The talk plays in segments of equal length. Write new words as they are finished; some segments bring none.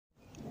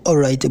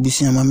Alright,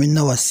 abusia mama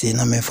na wase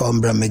na me fa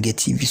mbra Mega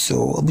TV.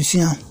 So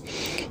abusia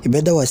you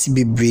better was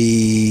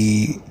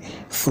be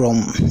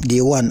from day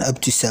one up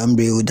to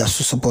Sambre that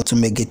support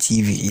Mega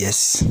TV.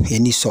 Yes,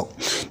 any so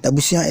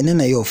abusia and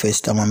then your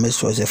first time I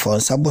mess was a for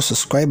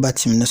subscribe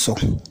button so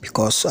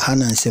because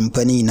Hana and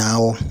Sempani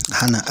now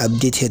Hana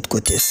update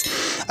headquarters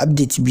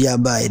update be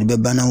by the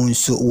bebana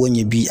so when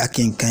you be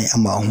akin kan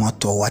ama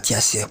what ya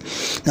say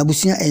na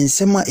abusia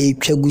ensema e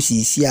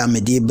twagusi si a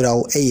me de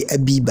braw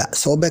Abiba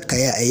so be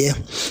kaya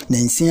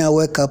Nancy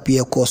wake up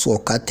here course or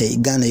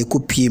kate Ghana you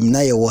could PM na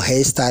your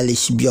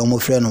hairstylist be on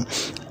friend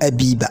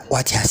Abiba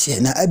what you say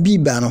na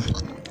Abiba no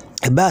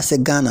eba se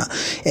Ghana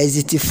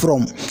exit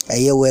from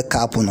a wake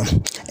up no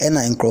and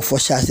in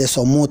Crawfordshire says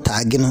some more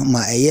tag no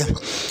ma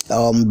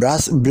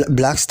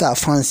Black Star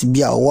France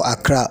be a war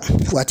Accra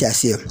what you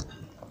say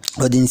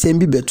but in same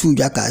be betu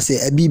jaka say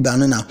Abiba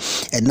no na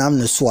enam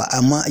no so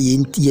ama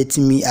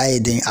yetimi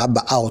ayeden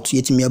aba out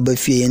yetimi aba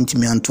fie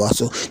yentimi anto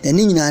aso na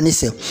ni nyina ne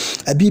se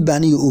Abiba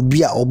no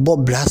obi a obo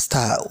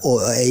blaster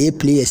or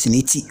players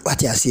ni ti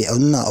what you say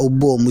onu na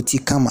obo muti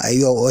kama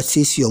ayo o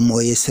sesi o mo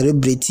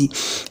celebrity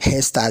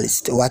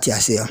hairstylist what you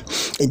say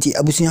enti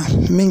abusia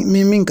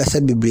min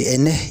kasa bebre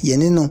ene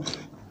yene no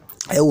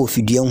ewo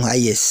fidie ho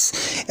yes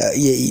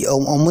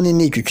omone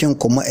ne twetwen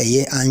komo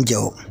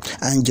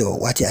angel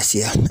what you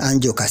say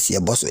angel kase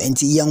boso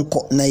enti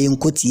yanko na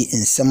yenkoti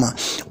ensema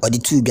odi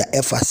tu bia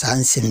efa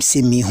sansem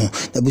semi ho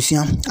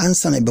abusia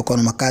ansa na be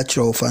kono maka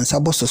kiro fan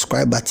sabo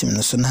subscribe button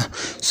no so na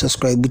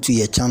subscribe to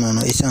your channel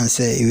no esan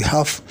say you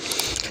have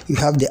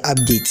the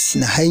updates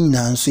na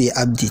haina so your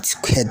update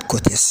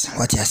headquarters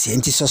what you say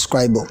enti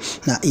subscribe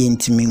na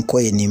intimi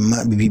nko ye ni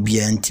ma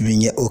bibia ntimi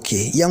nye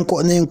okay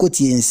yanko na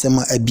yenkoti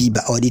ensema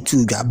Abiba odi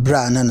tu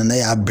bra na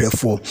ya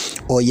brefo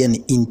or yen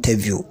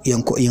interview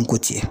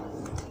yenkotie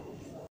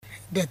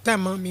the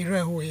time me re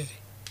ho ye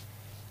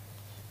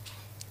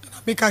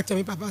me catch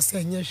me papa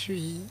say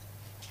nyehwe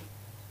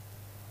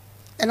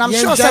and I'm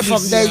sure say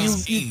from there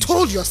you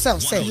told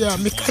yourself say yeah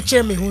me catch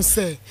me who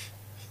say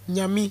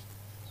nyami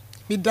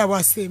me da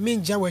was me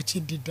nja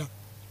wachi dida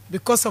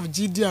because of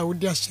GD a wo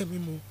dia hye me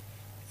mu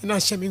na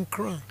hye me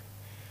nkran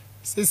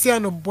say say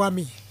no boa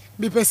me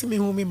be person me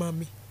hu me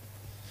mami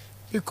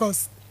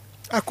because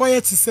I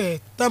quiet to say,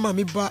 Tama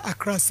mi ba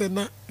Accra say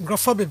na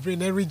grandfather bebre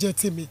na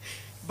rejecting me,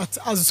 but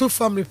as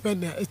family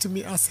partner it to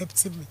me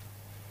accepting me,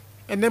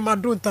 and then I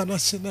do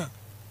international,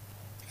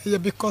 yeah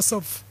because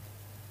of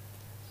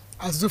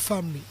Azu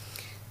family.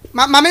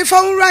 Mama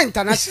found right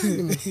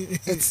international.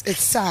 It's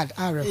sad.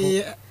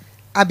 Yeah.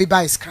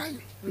 Abiba is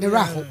crying. The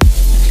raho.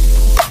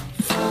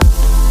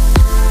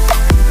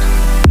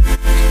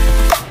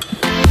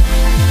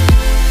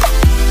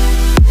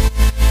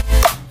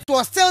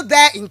 Was still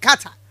there in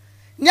Qatar.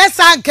 Yes,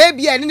 I can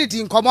be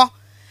anything common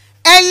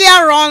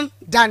earlier on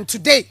than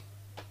today.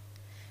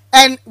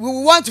 And we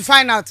want to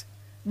find out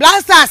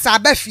blasters are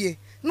befie.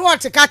 No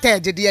what to cut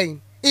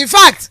in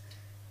fact,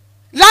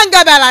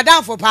 Langabel are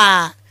down for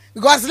power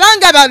because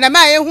Langabel the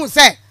man who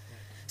say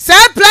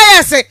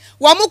players say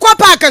Wamuko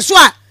Park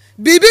Shwa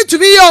Bibi to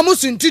be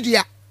almost in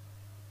Tudia.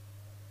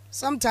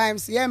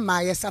 Sometimes, yeah,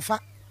 my suffer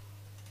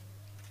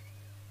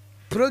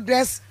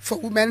progress for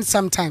women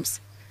sometimes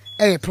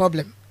a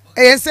problem.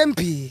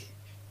 ASMP.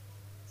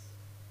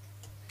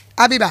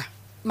 Abiba,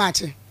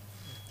 Machi.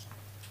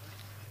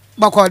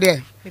 Bako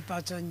de. Me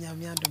pacho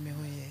nyame ado me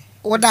ho ye.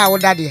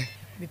 Oda de.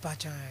 Me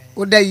pacho.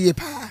 Oda ye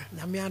pa.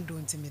 Nyame ado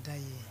ntimi da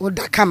ye.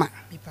 Oda kama.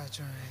 Me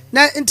pacho.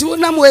 Na nti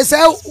wona mo say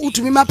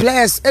utumi ma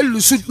players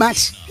elusu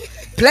match.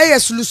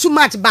 Players lusu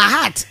match by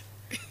heart.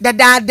 Da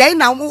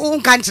na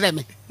unka nkire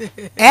me.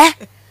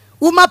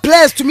 Uma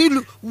players to me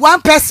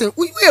one person.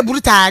 We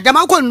brutal. Dem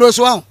akọ no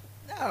so on.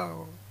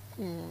 Oh.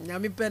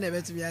 Nyame pe na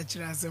betumi a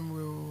kire asem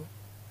we.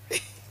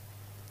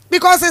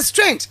 Because it's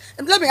strange.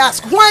 And let me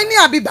ask, why ni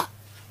Abiba?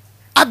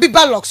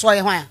 Abiba Locks,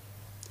 why?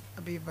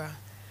 Abiba.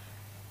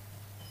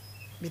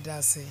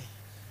 Midase.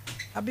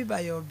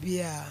 Abiba your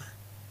beer.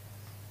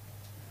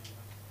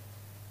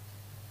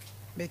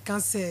 Me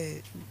can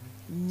say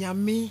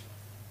nyami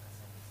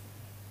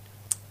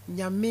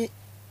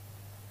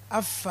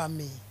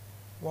afami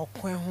wa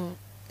kwen ho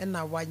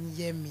na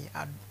wanye mi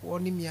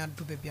woni mi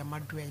adu baby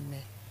amadu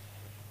ene.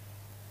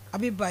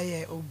 Abiba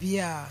ye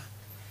obia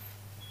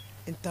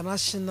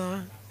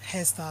international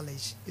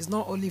hairstylist is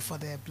not only for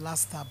the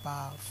blaster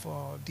but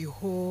for the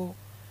whole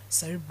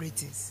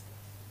celebrities,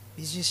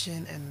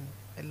 musicians and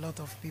a lot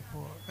of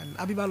people. And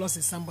Abiba Locks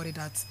is somebody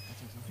that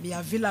be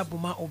available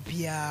ma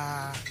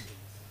obia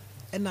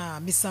and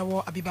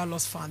Misawo Abiba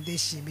Locks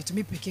Foundation me to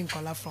me picking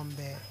color from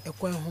the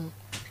Ekwenhu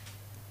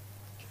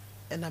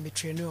and I'm a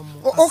trainer.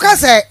 Okay,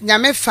 say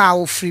nyame fa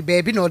o free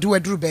baby no do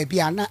aduru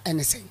baby ana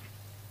anything.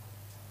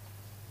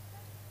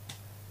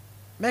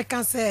 Me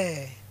can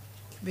say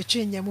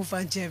between nyamu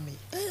fan jemi.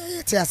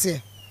 Ti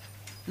ase.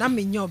 Na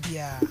me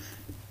nyobia.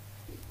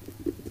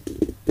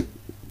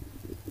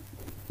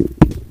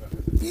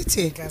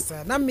 Iti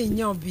kasa na me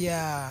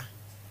nyobia.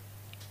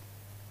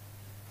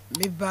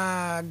 Me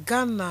ba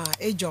Ghana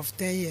age of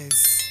 10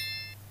 years.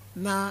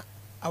 Na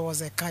I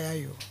was a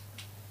kayayo.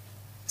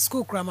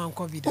 school crama and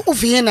COVID. Who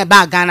fi in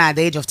back Ghana at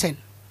the age of 10?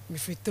 Me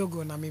free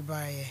Togo na me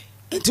buy.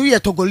 Until you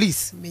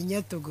Togolese. Me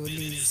nye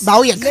Togolese. Ba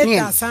wo ye Later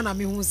Ghanaian. sana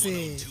me hu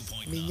say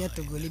me nye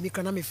Togolese. Me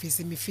kana me face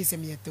me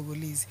nye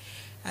Togolese.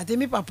 I think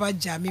me papa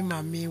jam me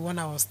mami when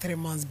I was 3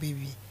 months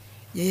baby.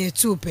 Ye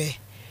two pe.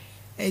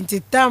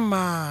 Enti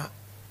tama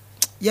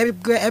ye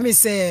me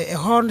say a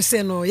horn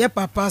say no ye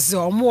papa say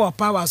omo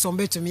power so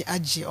be to me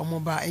agi omo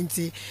ba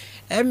enti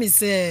me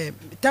say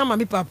tama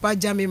me papa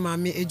jam me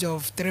mami age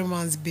of 3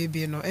 months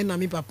baby no and na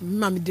me papa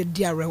mami de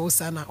dia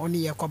rehosa na only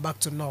ye come back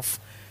to north.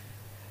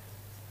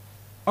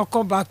 Or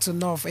come back to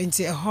north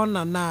enti a horn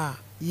na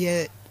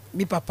ye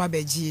me papa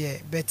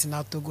beji bet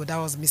na Togo. That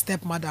was my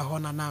stepmother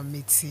horn na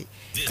meet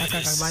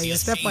kaka ba your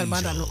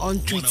stepmother no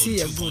on treaty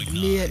a good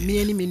me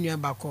any me nua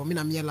bako me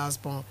na me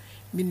last born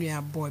me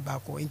nua boy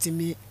bako enti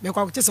me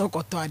kwa kutese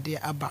okoto ade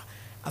aba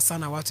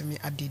asana watu me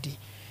adidi.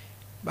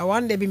 But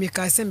one day be me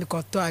ka say me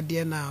koto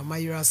ade na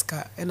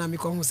mayuraska na me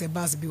ko hu se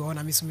bus bi ho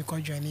na me so me ko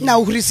join Na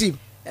uhurisi.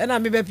 na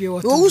me be pie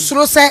what Wo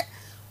usuro se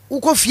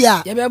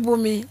ukofia. ye be bu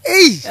me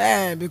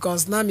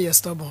because now me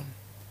stubborn.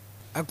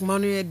 Akuma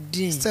no ye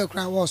din. Still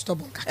cry was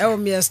stubborn.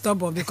 Me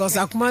stubborn because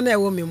akuma na e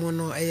wo me mo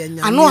no e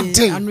nya.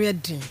 Anu ye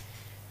din.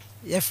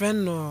 Your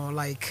friend no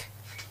like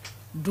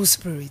do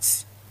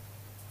spirits.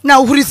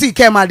 Now uhurisi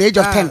came at the age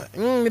of 10.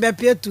 Me be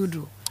pie to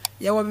do.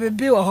 Ye wo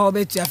be wo ho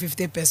be to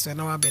 50%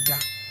 na wa beda.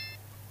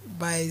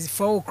 By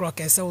 4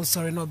 o'clock I say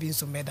sorry no being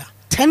so meda.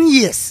 10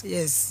 years.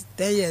 Yes,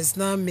 10 years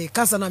now me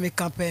kasa na me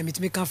campaign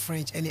me can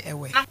French any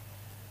away.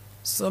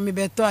 So me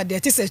beto ade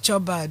it is a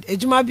job bad.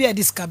 Ejuma bia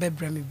discover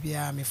brem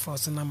bia me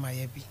force na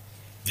maye bi.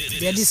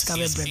 Bia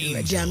discover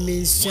brem dia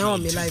me nsua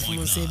me life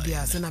mo say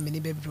bia se na me ni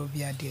be bro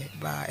bia de.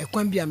 Ba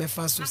ekwan bia me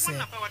fa so say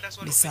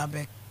me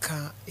sabe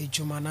ka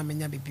ejuma na me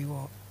nya bebi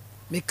wo.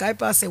 Me kai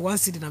pa say one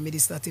city na me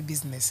start a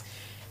business.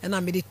 And na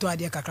me de to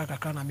ade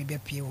kakra na me be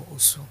pie wo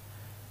osu.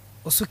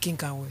 Osu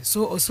kinkan we.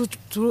 So osu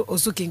through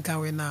osu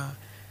kinkan we na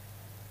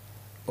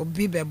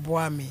obi be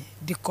boa me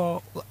de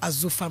call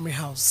Azu family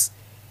house.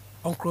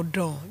 Uncle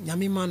Don,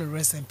 Nyami man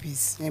rest in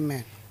peace.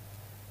 Amen.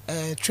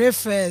 Trade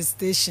fair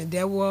station,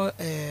 there were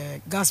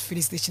gas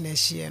filling station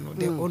here, no,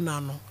 the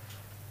owner no.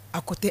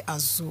 Akote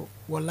Azu,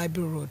 wa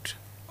Library Road,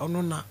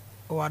 onona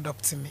o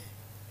adopt me,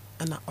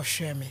 and o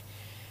share me.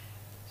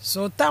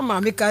 So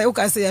tama me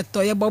ka say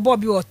to ye bobo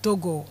bi o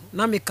Togo,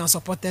 na me can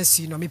support us,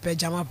 you know, me pe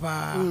jama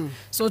pa.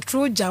 So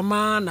through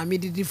jama na me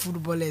did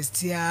footballers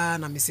tia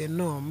na me say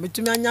no, me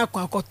to me anya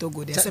kwa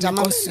Togo there.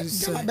 Jama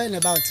ben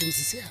about him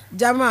here.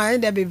 Jama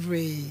and the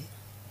baby.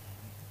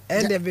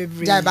 And the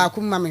baby. Jai ba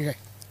kum mami re.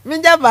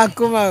 Me ja ba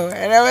kum o,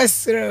 era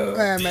westro.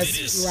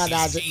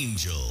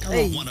 Angel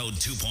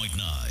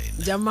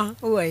 102.9. Jama,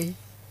 oi.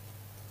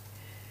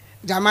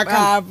 Jama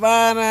kan.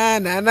 Baba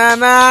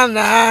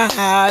na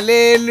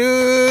hallelujah.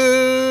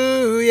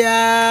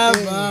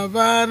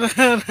 Baba na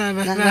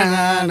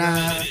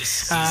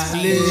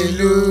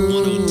hallelujah.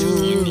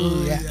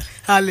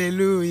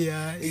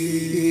 Hallelujah.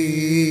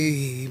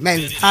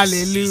 Amen.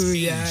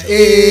 Hallelujah.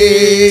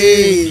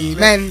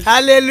 Amen.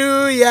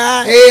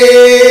 Hallelujah.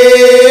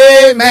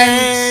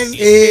 Amen.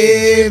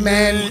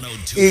 Amen.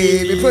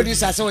 The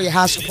producer so he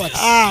has support.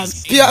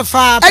 Pure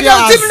fire. I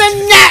don't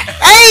even know.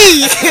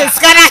 Hey,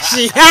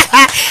 Skarashi.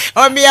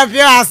 On me,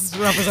 pure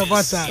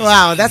supporter.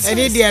 Wow, that's I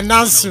need the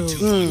announce.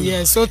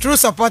 Yeah, so true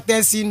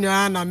supporters in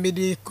and made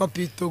the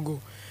copy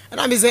Togo.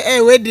 And I say,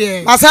 hey, wait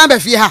there. Masamba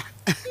fiha.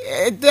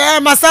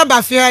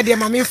 Masamba fiha there.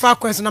 My fa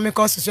question na me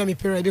cause to show me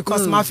period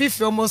because my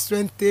fee almost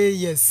 20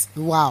 years.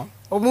 Wow.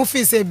 Omo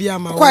fi say bia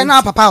ma. Kwai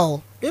na papa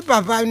o. Me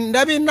papa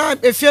ndabi na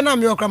efie na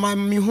me okra ma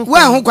me hu.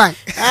 Wa hu kwai.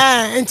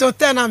 Into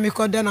 10 na me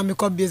ko den na me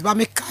ko base ba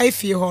me kai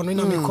fie ho no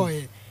na me ko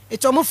e.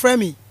 It omo frɛ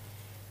me.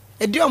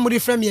 E di omo di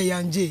frɛ me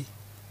yanje.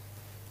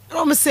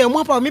 Na me say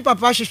mo papa me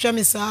papa hwehwɛ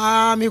me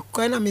sa me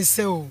ko na me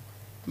say o.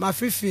 Ma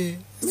fifi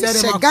say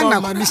dem Ghana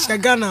ma me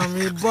Ghana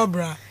me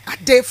bobra. A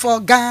day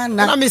for Ghana.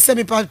 Na me say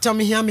me papa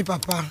me hear me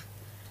papa.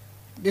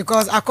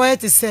 Because according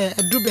to say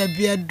I do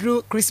baby I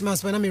do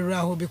Christmas when I'm in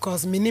Raho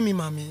because me ni me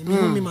mommy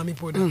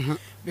poda.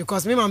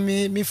 Because me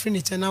mommy me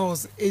furniture now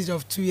was age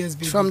of 2 years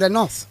baby. From the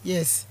north.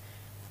 Yes.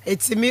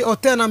 It's me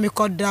hotel na me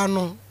call down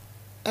no.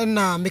 And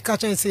na me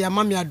catch and say your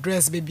mommy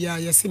address baby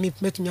you see me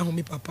met me home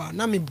me papa.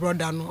 Na me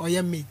brother no or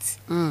your mate.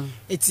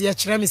 It's your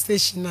chira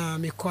station na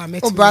me call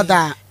met. Oh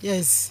brother.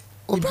 Yes.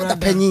 Oh brother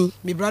Penny.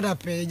 Me brother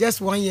Penny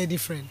just 1 year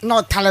different.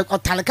 No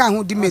talaka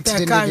who di mate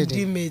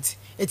the mate.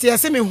 It's ya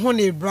say me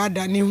hone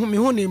brother ni hu me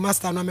hone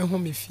master na me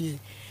home me fie.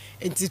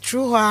 It's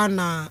true ha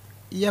na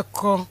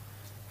yeko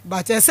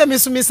but ya say me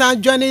so me san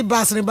journey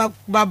bus ni back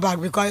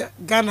because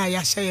Ghana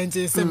ya share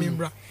enti say me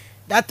bra.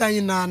 That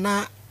time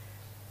na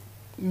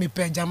me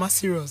pejama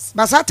serious.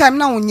 But that time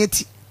na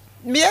onyeti.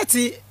 Me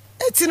eti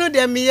no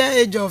dey me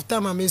age of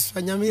time am so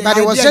nyame. But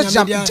it was just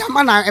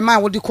jama na e ma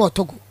wo di call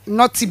Togo.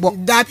 Not Tibo.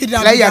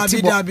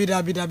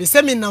 Dabi.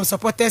 Say me now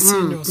supporters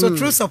senior. So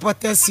true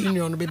supporters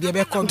senior no baby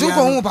be come. Do go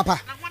home papa.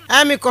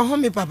 I me ko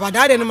home me papa.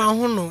 Daddy no ma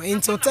ho no.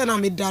 Until 10 na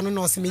me da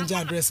no se me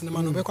address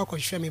no be ko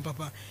hwe me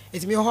papa.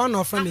 It me ho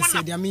no friend me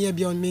say dia me ya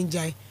bi on me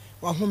njai.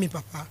 Wa ho me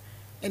papa.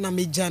 and I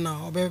me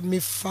jana or me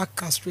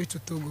fuck straight to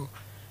Togo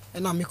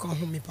and I me come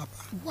home me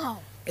papa. Wow.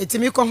 It's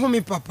me come home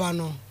me papa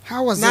no.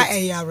 How was na it? Na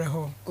e yare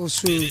ho.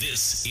 Oswe.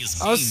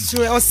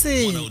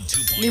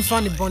 Oswe me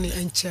funny bunny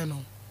and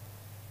channel.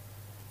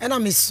 And I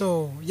me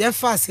so ye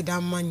fast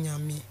that man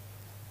nyame.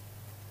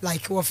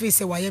 Like what face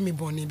say why me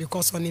bunny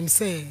because on him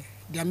say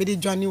they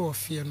made journey of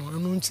fear no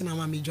anu ntina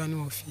ma me journey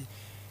of fear.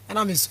 And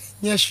I me so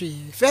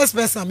nyehwe. First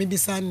person me be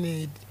san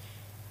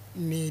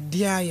me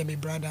dear ya me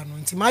brother no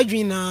nti my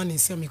dream na ni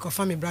say me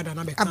kofa me brother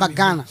na be come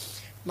Abagana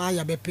na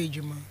ya be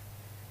page ma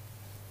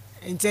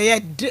nti ya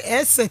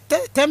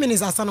 10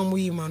 minutes asana mo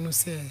yi ma no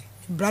say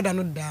brother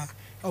no da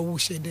awu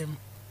she dem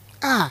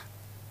ah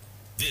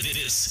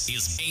this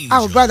is Angel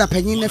our brother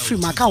penny na free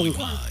maka wo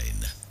 102.9.